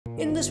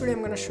In this video, I'm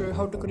going to show you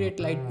how to create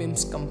light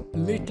beams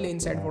completely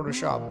inside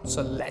Photoshop.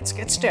 So let's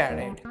get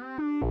started.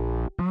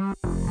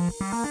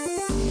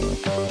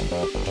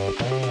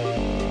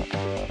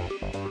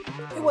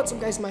 Hey, what's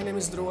up guys, my name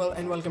is Dhruval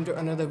and welcome to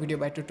another video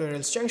by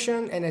Tutorials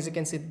Junction. And as you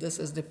can see, this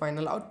is the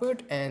final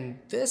output and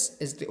this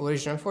is the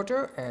original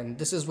photo and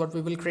this is what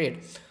we will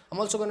create. I'm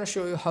also going to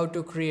show you how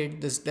to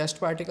create this dust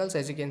particles,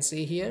 as you can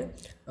see here.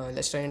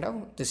 Let's turn it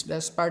down, this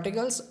dust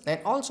particles, and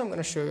also I'm going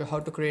to show you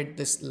how to create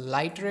this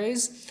light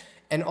rays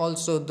and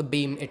also the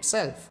beam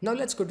itself. Now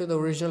let's go to the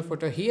original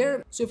photo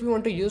here. So if you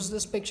want to use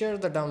this picture,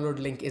 the download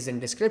link is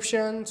in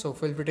description, so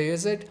feel free to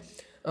use it.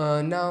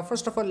 Now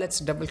first of all, let's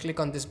double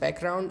click on this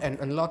background and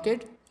unlock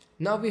it.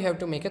 Now we have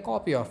to make a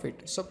copy of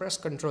it, so press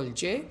Ctrl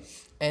J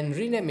and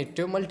rename it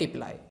to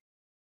multiply.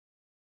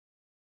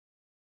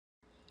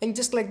 And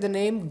just like the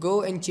name,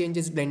 go and change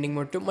its blending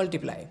mode to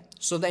multiply.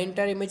 So the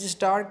entire image is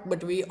dark,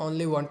 but we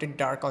only want it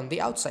dark on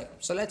the outside.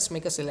 So let's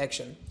make a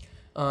selection.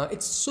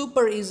 It's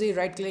super easy.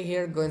 Right click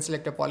here, go and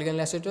select a polygon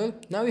lasso tool.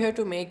 Now you have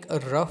to make a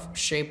rough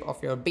shape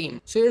of your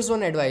beam. So here's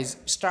one advice: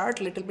 start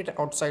a little bit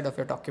outside of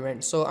your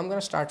document. So I'm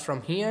gonna start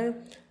from here.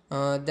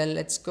 Then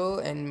let's go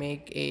and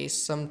make a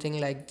something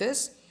like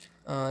this.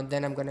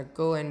 Then I'm gonna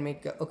go and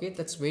make okay,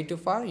 that's way too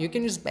far. You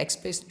can use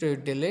backspace to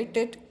delete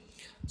it.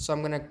 So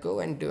I'm gonna go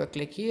and do a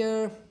click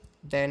here,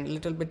 then a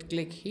little bit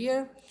click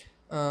here,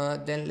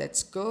 then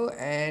let's go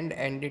and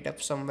end it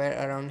up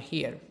somewhere around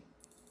here.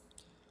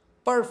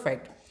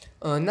 Perfect.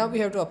 Now we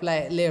have to apply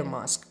a layer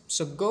mask,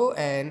 so go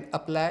and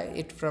apply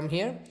it from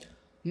here.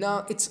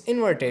 Now it's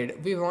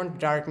inverted, we want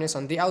darkness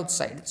on the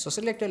outside, so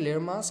select a layer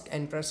mask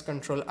and press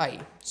Ctrl I.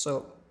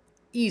 So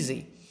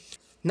easy.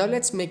 Now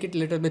let's make it a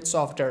little bit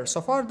softer.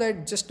 So for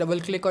that, just double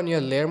click on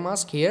your layer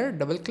mask here,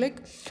 double click,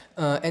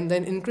 and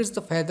then increase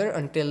the feather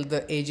until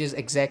the edge is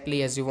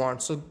exactly as you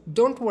want. So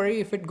don't worry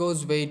if it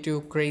goes way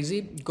too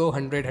crazy, go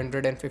 100,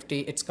 150,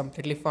 it's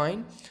completely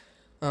fine.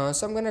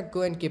 So I'm gonna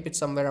go and keep it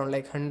somewhere around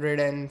like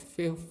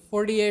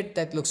 148,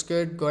 that looks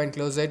good, go and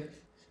close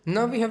it.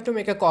 Now we have to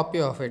make a copy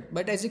of it,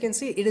 but as you can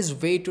see, it is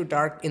way too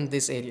dark in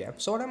this area.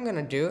 So what I'm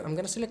gonna do, I'm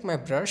gonna select my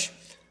brush,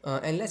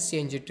 and let's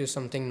change it to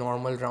something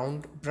normal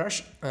round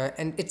brush,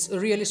 and it's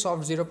really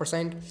soft,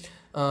 0%,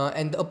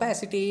 and the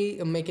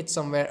opacity, make it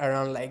somewhere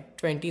around like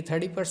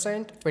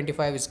 20-30%,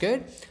 25 is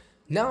good.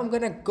 Now I'm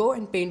gonna go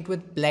and paint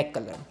with black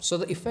color, so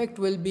the effect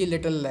will be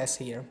little less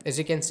here. As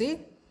you can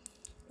see,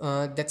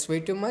 that's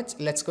way too much.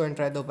 Let's go and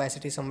try the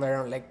opacity somewhere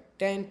around like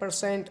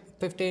 10%,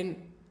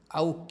 15.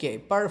 Okay,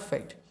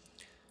 perfect.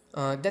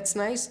 That's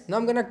nice. Now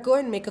I'm gonna go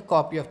and make a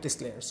copy of this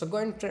layer, so go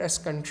and press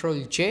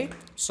Ctrl J,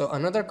 so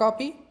another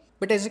copy.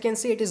 But as you can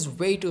see, it is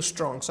way too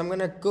strong, so I'm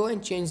gonna go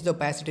and change the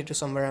opacity to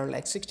somewhere around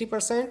like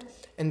 60%,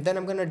 and then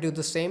I'm gonna do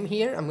the same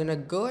here. I'm gonna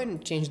go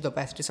and change the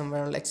opacity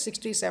somewhere around like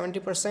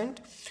 60-70%.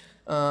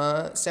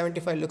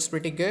 75 looks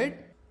pretty good.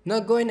 Now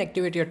go and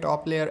activate your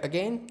top layer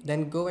again,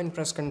 then go and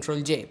press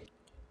Ctrl J.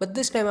 But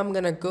this time I'm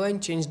gonna go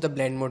and change the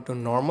blend mode to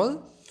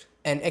normal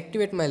and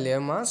activate my layer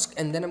mask,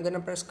 and then I'm gonna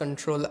press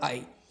Ctrl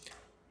I.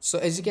 So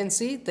as you can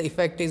see, the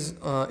effect is,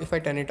 if I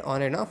turn it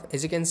on and off,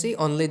 as you can see,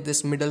 only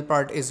this middle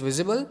part is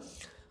visible.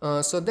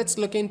 So that's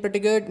looking pretty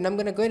good. And I'm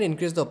gonna go and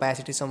increase the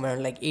opacity somewhere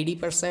like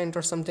 80%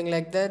 or something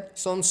like that.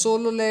 So on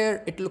solo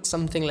layer, it looks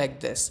something like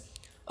this.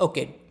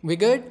 Okay, we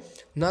good.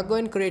 Now go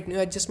and create new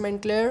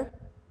adjustment layer.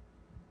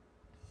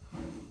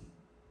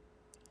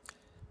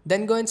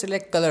 Then go and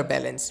select color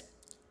balance.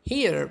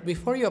 Here,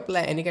 before you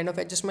apply any kind of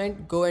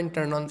adjustment, go and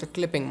turn on the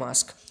clipping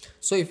mask.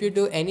 So if you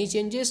do any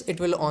changes, it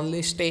will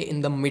only stay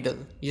in the middle.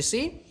 You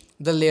see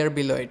the layer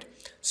below it.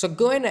 So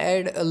go and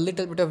add a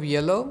little bit of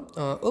yellow.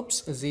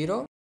 Oops,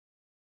 0.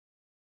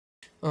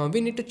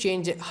 We need to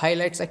change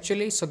highlights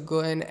actually, so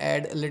go and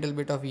add a little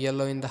bit of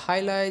yellow in the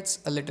highlights,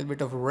 a little bit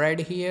of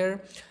red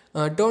here.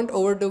 Don't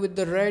overdo with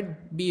the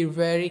red, be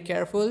very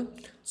careful.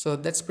 So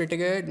that's pretty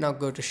good. Now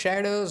go to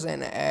shadows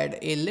and add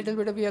a little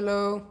bit of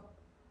yellow.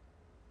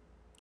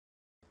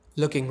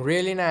 Looking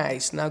really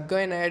nice. Now go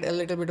and add a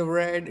little bit of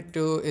red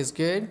too, is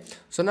good.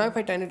 So now if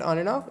I turn it on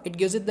and off, it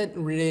gives it that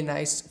really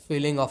nice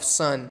feeling of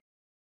sun.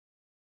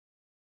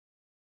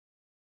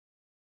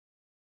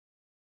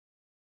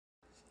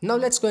 Now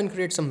let's go and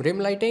create some rim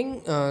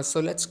lighting.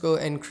 So let's go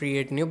and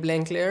create new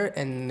blank layer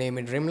and name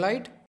it rim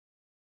light.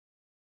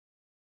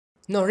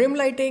 Now rim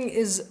lighting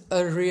is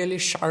a really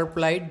sharp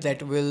light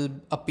that will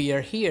appear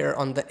here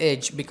on the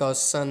edge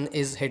because sun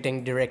is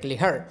hitting directly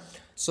her.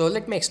 So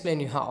let me explain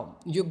you how.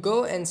 You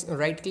go and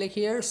right click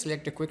here,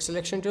 select a quick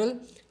selection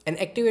tool and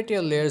activate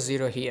your layer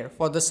 0 here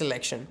for the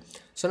selection.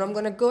 So now I'm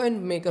gonna go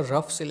and make a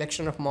rough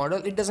selection of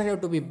model. It doesn't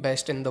have to be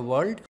best in the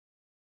world.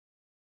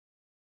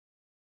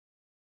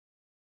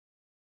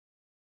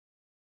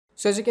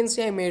 So as you can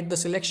see, I made the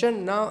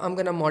selection. Now I'm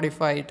gonna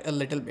modify it a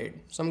little bit.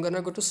 So I'm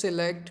gonna go to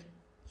select,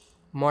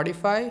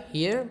 modify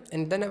here,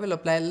 and then I will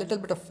apply a little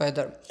bit of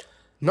feather.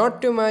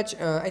 Not too much,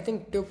 I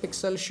think 2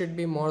 pixels should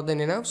be more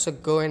than enough. So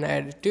go and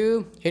add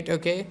 2, hit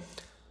OK.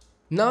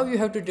 Now you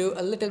have to do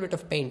a little bit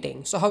of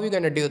painting. So how are you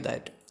gonna do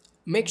that?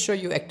 Make sure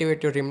you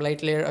activate your rim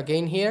light layer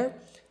again here,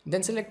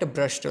 then select a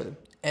brush tool.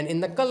 And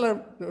in the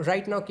color,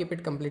 right now keep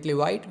it completely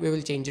white, we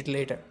will change it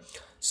later.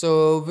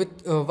 So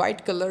with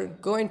white color,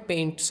 go and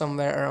paint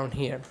somewhere around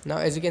here. Now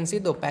as you can see,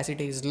 the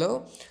opacity is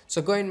low,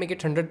 so go and make it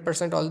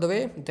 100% all the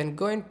way, then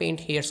go and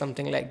paint here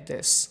something like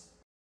this.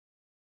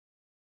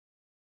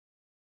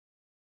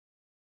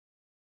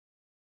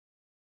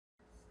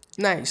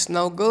 Nice.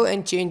 Now go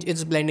and change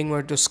its blending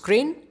mode to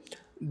screen.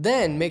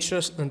 Then make sure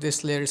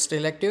this layer is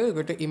still active.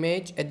 Go to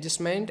image,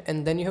 adjustment,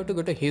 and then you have to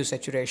go to hue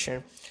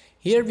saturation.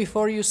 Here,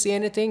 before you see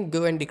anything,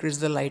 go and decrease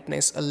the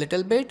lightness a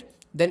little bit,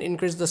 then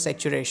increase the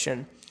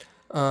saturation,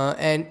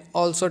 and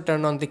also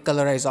turn on the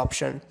colorize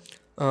option.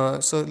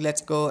 So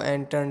let's go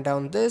and turn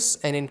down this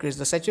and increase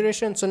the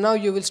saturation. So now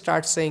you will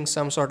start seeing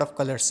some sort of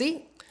color.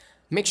 See?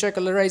 Make sure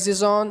colorize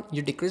is on,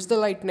 you decrease the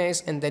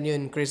lightness, and then you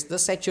increase the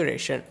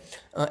saturation,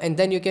 and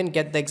then you can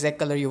get the exact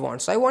color you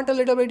want. So I want a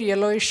little bit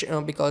yellowish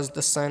because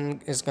the sun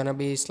is gonna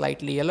be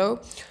slightly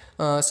yellow,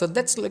 so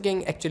that's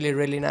looking actually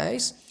really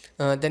nice.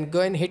 Then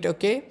go and hit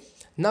OK.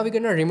 Now we're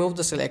gonna remove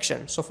the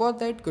selection. So for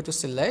that, go to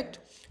select,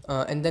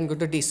 and then go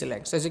to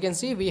deselect. So as you can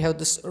see, we have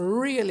this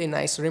really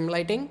nice rim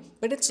lighting,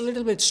 but it's a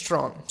little bit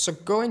strong. So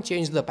go and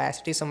change the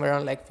opacity somewhere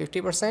around like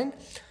 50%.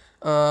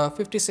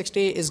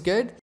 50-60 is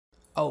good.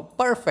 Oh,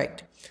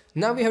 perfect.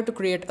 Now we have to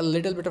create a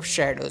little bit of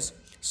shadows.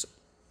 So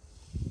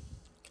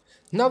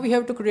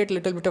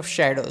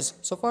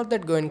So for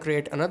that, go and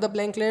create another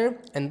blank layer,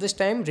 and this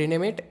time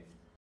rename it.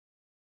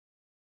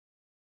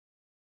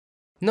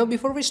 Now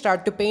before we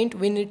start to paint,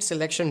 we need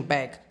selection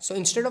back. So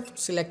instead of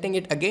selecting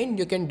it again,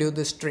 you can do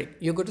this trick.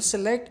 You go to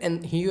select,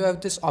 and here you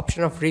have this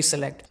option of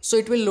reselect. So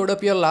it will load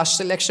up your last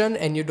selection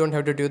and you don't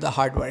have to do the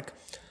hard work.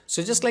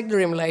 So just like the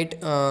rim light,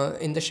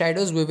 in the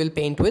shadows we will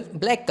paint with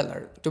black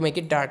color to make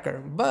it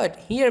darker. But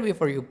here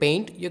before you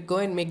paint, you go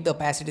and make the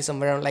opacity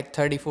somewhere around like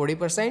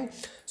 30-40%.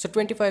 So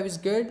 25 is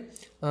good.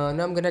 Now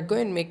I'm gonna go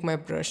and make my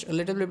brush a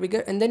little bit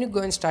bigger, and then you go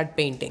and start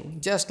painting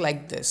just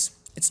like this.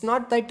 It's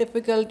not that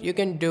difficult, you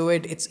can do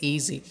it, it's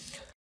easy.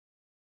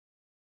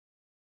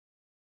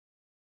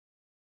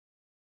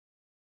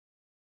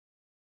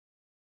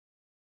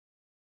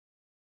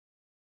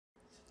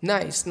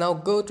 Nice. Now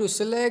go to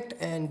select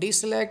and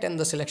deselect, and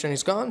the selection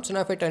is gone. So now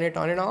if I turn it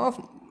on and off,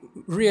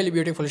 really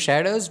beautiful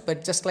shadows,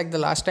 but just like the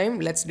last time,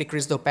 let's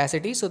decrease the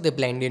opacity so they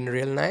blend in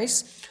real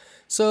nice.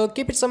 So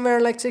keep it somewhere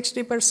like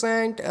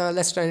 60%.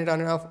 Let's turn it on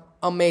and off.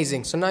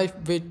 Amazing. So now if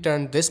we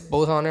turn this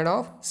both on and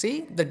off,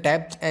 see the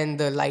depth and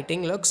the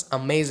lighting looks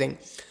amazing.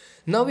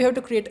 Now we have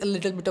to create a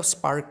little bit of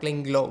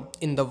sparkling glow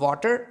in the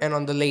water and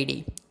on the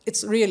lady.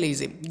 It's real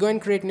easy. Go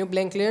and create new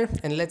blank layer,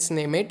 and let's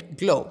name it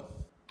glow.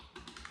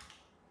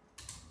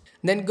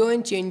 Then go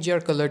and change your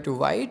color to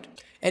white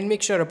and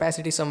make sure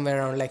opacity somewhere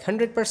around like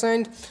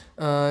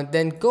 100%.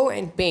 Then go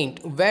and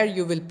paint where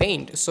you will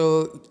paint.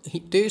 So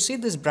do you see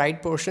these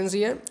bright portions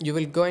here? You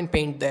will go and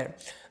paint there.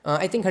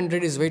 I think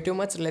 100 is way too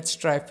much. Let's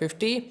try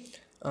 50.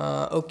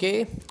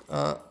 Okay,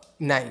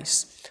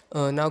 nice.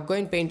 Now go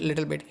and paint a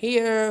little bit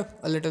here,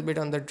 a little bit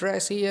on the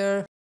dress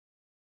here.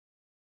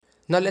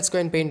 Now let's go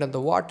and paint on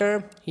the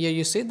water. Here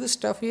you see this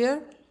stuff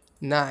here.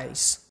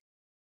 Nice.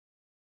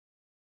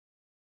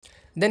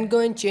 Then go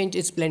and change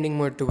its blending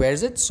mode to, where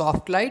is it,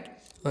 soft light.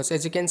 So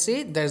as you can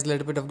see, there's a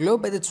little bit of glow,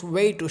 but it's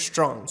way too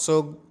strong.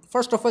 So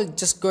first of all,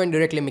 just go and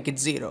directly make it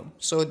 0.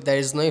 So there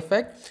is no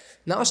effect.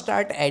 Now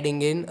start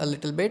adding in a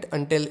little bit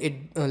until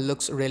it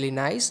looks really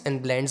nice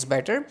and blends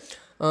better.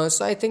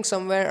 So I think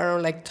somewhere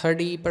around like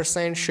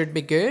 30% should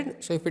be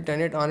good. So if we turn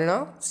it on and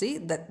off, see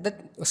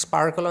that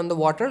sparkle on the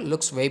water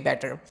looks way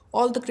better.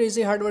 All the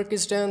crazy hard work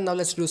is done. Now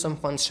let's do some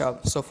fun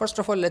stuff. So first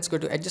of all, let's go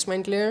to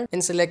adjustment layer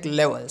and select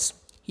levels.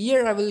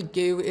 Here I will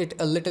give it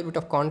a little bit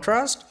of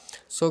contrast.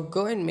 So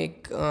go and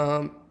make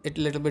it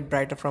a little bit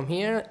brighter from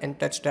here and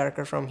touch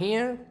darker from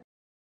here.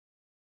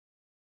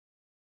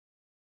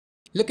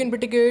 Looking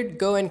pretty good.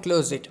 Go and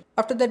close it.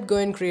 After that, go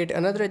and create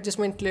another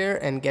adjustment layer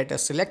and get a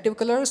selective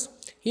colors.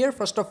 Here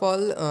first of all,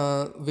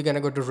 we're gonna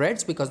go to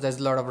reds because there's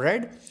a lot of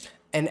red,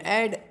 and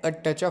add a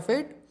touch of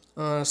it.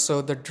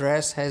 So the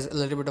dress has a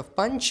little bit of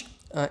punch,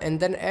 and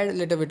then add a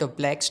little bit of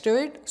blacks to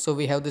it. So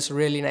we have this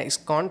really nice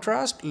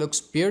contrast,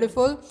 looks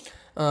beautiful.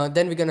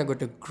 Then we're gonna go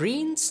to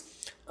greens,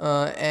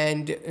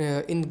 and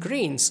in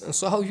greens,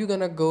 so how you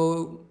gonna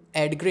go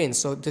add greens?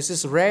 So this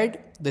is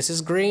red, this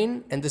is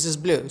green, and this is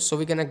blue. So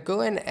we're gonna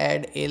go and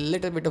add a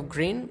little bit of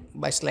green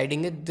by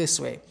sliding it this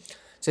way.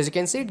 So as you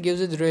can see, it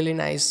gives it really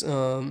nice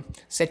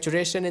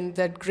saturation in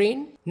that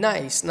green.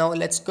 Nice. Now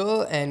let's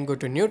go and go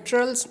to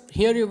neutrals.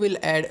 Here you will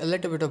add a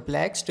little bit of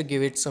blacks to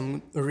give it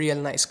some real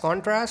nice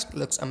contrast,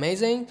 looks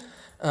amazing.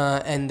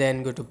 And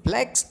then go to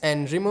blacks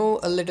and remove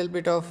a little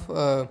bit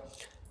of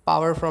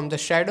power from the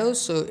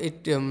shadows, so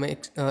it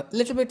makes a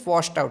little bit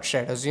washed out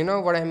shadows, you know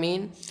what I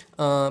mean.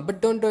 But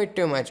don't do it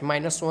too much.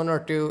 -1 or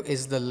 2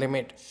 is the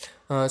limit.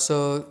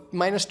 So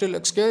 -2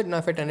 looks good. Now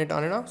if I turn it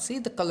on and off, see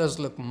the colors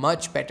look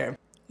much better.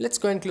 Let's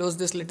go and close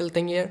this little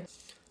thing here.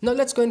 Now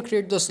let's go and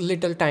create those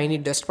little tiny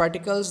dust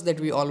particles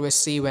that we always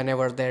see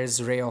whenever there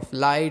is ray of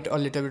light or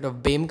little bit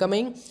of beam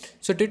coming.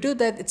 So to do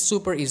that, it's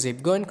super easy.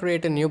 Go and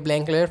create a new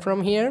blank layer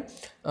from here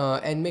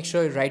and make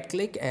sure you right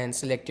click and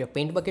select your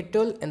paint bucket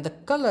tool, and the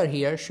color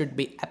here should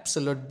be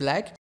absolute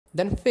black.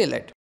 Then fill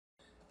it.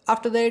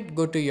 After that,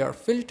 go to your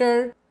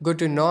filter, go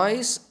to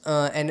noise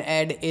and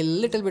add a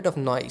little bit of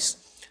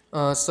noise.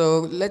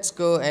 So let's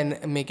go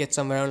and make it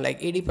somewhere around like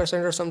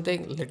 80% or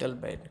something, little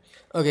bit.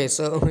 Okay,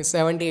 so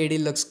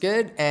 70-80 looks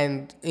good,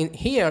 and in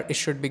here it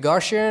should be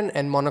Gaussian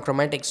and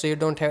monochromatic, so you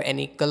don't have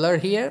any color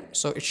here,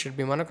 so it should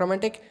be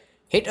monochromatic.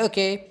 Hit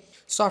OK.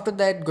 So after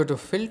that, go to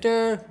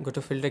filter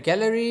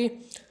gallery,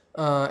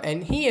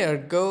 and here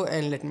go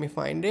and let me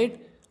find it.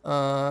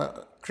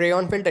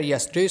 Crayon filter.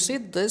 Yes, do you see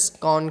this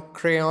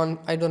crayon?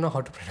 I don't know how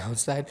to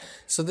pronounce that.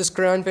 So this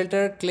crayon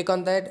filter, click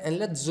on that and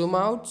let's zoom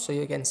out so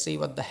you can see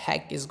what the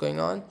heck is going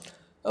on.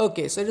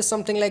 Okay, so it is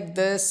something like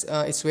this.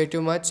 It's way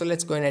too much, so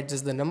let's go and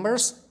adjust the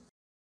numbers.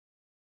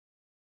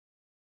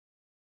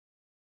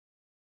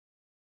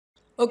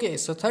 Okay,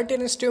 so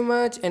 13 is too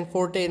much and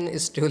 14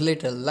 is too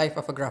little. Life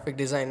of a graphic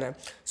designer.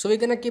 So we're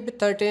gonna keep it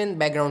 13.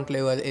 Background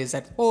level is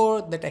at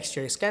 4. The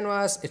texture is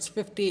canvas. It's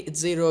 50. It's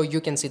 0.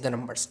 You can see the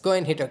numbers. Go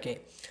and hit OK.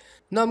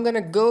 Now I'm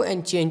gonna go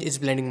and change its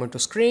blending mode to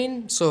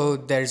screen. So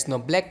there's no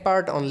black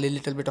part, only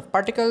little bit of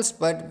particles,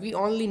 but we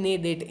only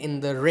need it in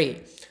the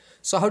ray.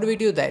 So how do we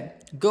do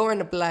that? Go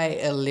and apply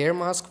a layer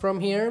mask from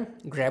here,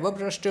 grab a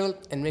brush tool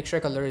and make sure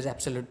color is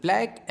absolute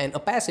black, and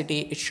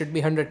opacity, it should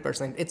be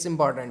 100%. It's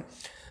important.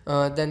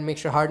 Then make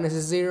sure hardness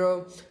is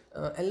 0.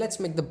 And let's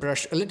make the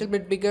brush a little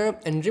bit bigger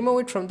and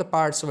remove it from the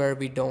parts where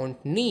we don't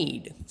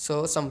need.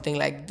 So something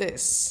like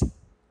this.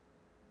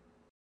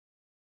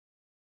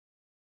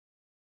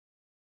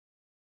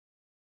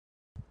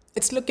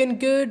 It's looking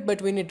good,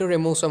 but we need to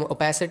remove some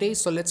opacity,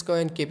 so let's go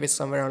and keep it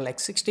somewhere around like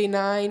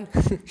 69.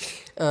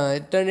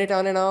 Turn it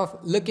on and off,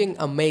 looking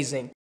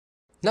amazing.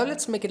 Now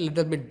let's make it a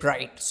little bit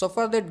bright. So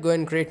for that, go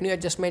and create new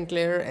adjustment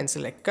layer and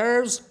select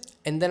curves,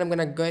 and then I'm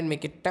gonna go and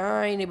make it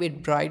tiny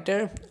bit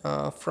brighter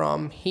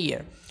from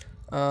here,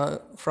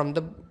 from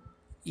the,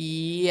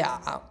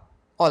 yeah,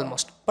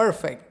 almost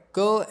perfect.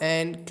 Go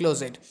and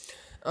close it.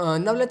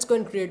 Now let's go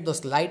and create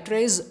those light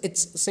rays.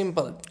 It's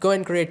simple. Go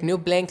and create new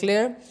blank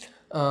layer.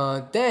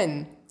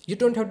 Then you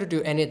don't have to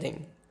do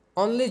anything.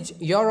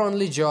 Your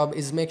only job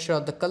is make sure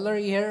the color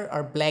here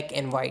are black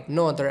and white,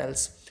 no other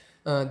else.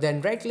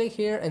 Then right click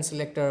here and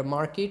select a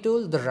marquee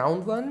tool, the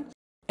round one,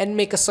 and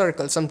make a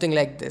circle, something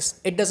like this.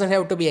 It doesn't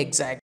have to be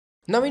exact.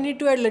 Now we need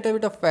to add a little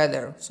bit of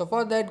feather. So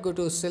for that, go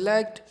to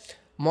select,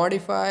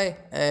 modify,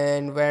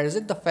 and where is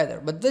it, the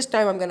feather. But this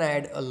time I'm gonna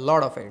add a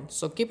lot of it.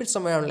 So keep it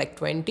somewhere around like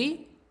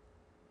 20.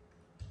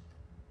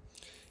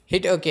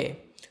 Hit OK.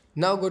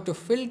 Now go to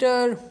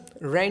filter,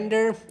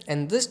 render,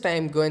 and this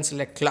time go and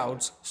select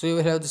clouds. So you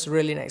will have this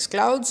really nice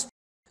clouds.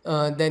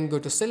 Then go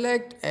to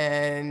select,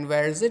 and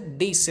where is it,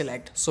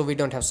 deselect, so we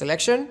don't have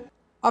selection.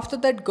 After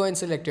that, go and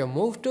select your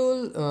move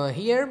tool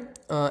here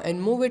and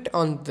move it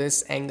on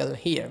this angle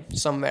here,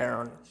 somewhere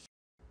on.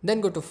 Then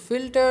go to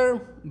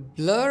filter,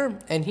 blur,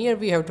 and here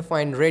we have to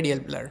find radial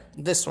blur,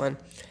 this one.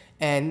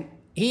 And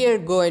here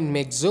go and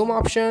make zoom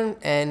option,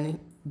 and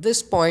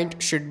this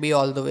point should be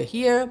all the way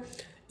here.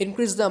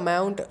 Increase the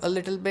amount a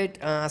little bit,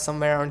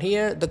 somewhere around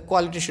here. The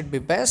quality should be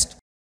best.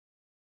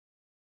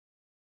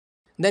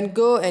 Then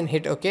go and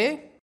hit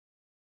OK.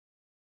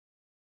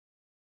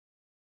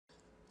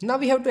 Now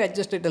we have to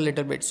adjust it a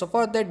little bit. So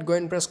for that, go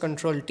and press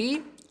Ctrl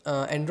T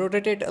and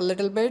rotate it a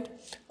little bit.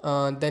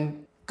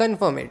 Then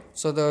confirm it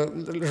so the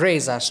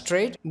rays are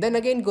straight. Then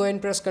again go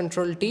and press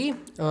Ctrl T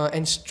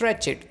and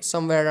stretch it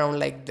somewhere around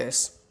like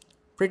this.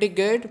 Pretty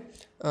good.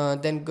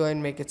 Then go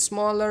and make it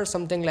smaller,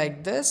 something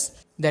like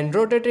this. Then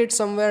rotate it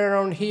somewhere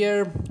around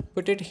here,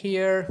 put it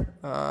here,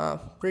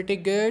 pretty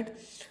good.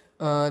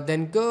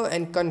 Then go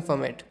and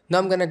confirm it. Now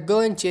I'm gonna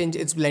go and change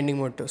its blending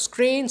mode to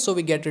screen, so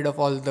we get rid of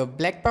all the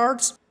black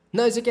parts.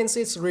 Now as you can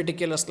see, it's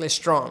ridiculously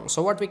strong.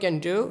 So what we can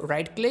do,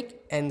 right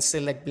click and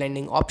select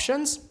blending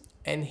options,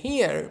 and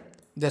here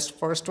this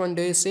first one,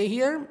 do you see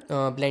here,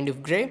 blend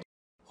with gray?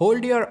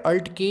 Hold your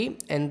alt key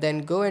and then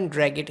go and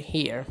drag it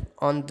here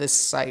on this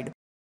side,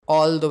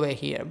 all the way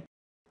here.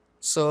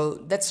 So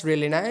that's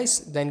really nice.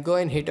 Then go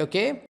and hit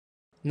OK.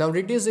 Now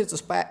reduce its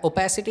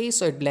opacity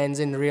so it blends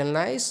in real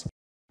nice.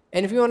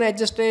 And if you want to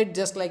adjust it,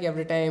 just like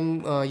every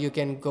time, you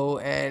can go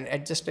and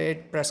adjust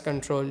it, press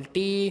Ctrl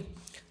T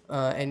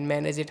and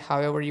manage it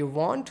however you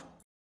want.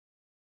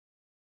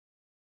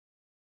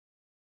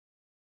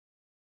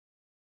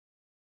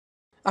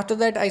 After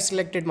that, I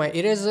selected my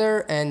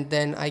eraser, and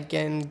then I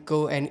can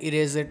go and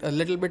erase it a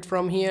little bit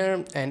from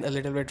here and a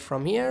little bit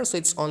from here, so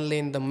it's only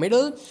in the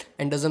middle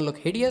and doesn't look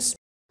hideous.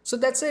 So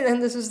that's it,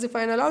 and this is the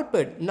final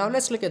output. Now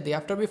let's look at the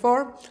after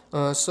before.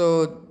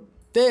 So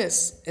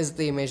This is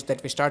the image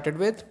that we started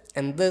with,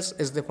 and this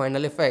is the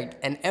final effect,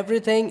 and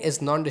everything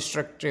is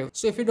non-destructive.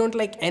 So if you don't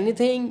like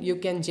anything, you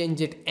can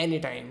change it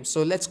anytime.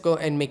 So let's go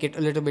and make it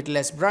a little bit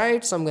less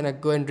bright. So I'm gonna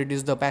go and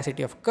reduce the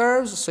opacity of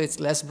curves so it's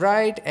less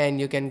bright,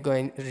 and you can go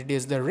and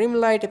reduce the rim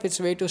light if it's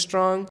way too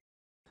strong.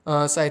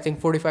 So I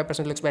think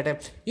 45% looks better.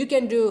 You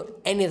can do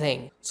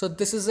anything. So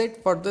this is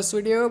it for this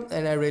video,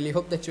 and I really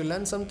hope that you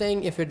learned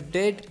something. If you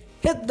did,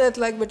 hit that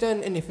like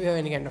button, and if you have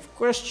any kind of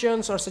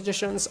questions or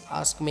suggestions,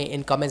 ask me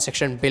in comment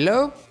section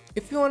below.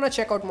 If you want to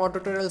check out more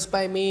tutorials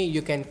by me,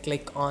 you can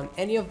click on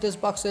any of these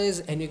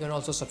boxes, and you can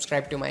also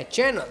subscribe to my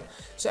channel.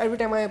 So every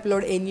time I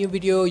upload a new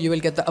video, you will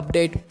get the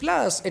update,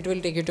 plus it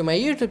will take you to my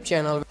YouTube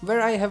channel where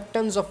I have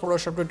tons of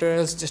Photoshop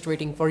tutorials just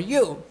waiting for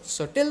you.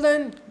 So till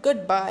then,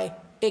 goodbye,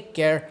 take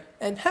care,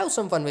 and have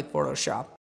some fun with Photoshop.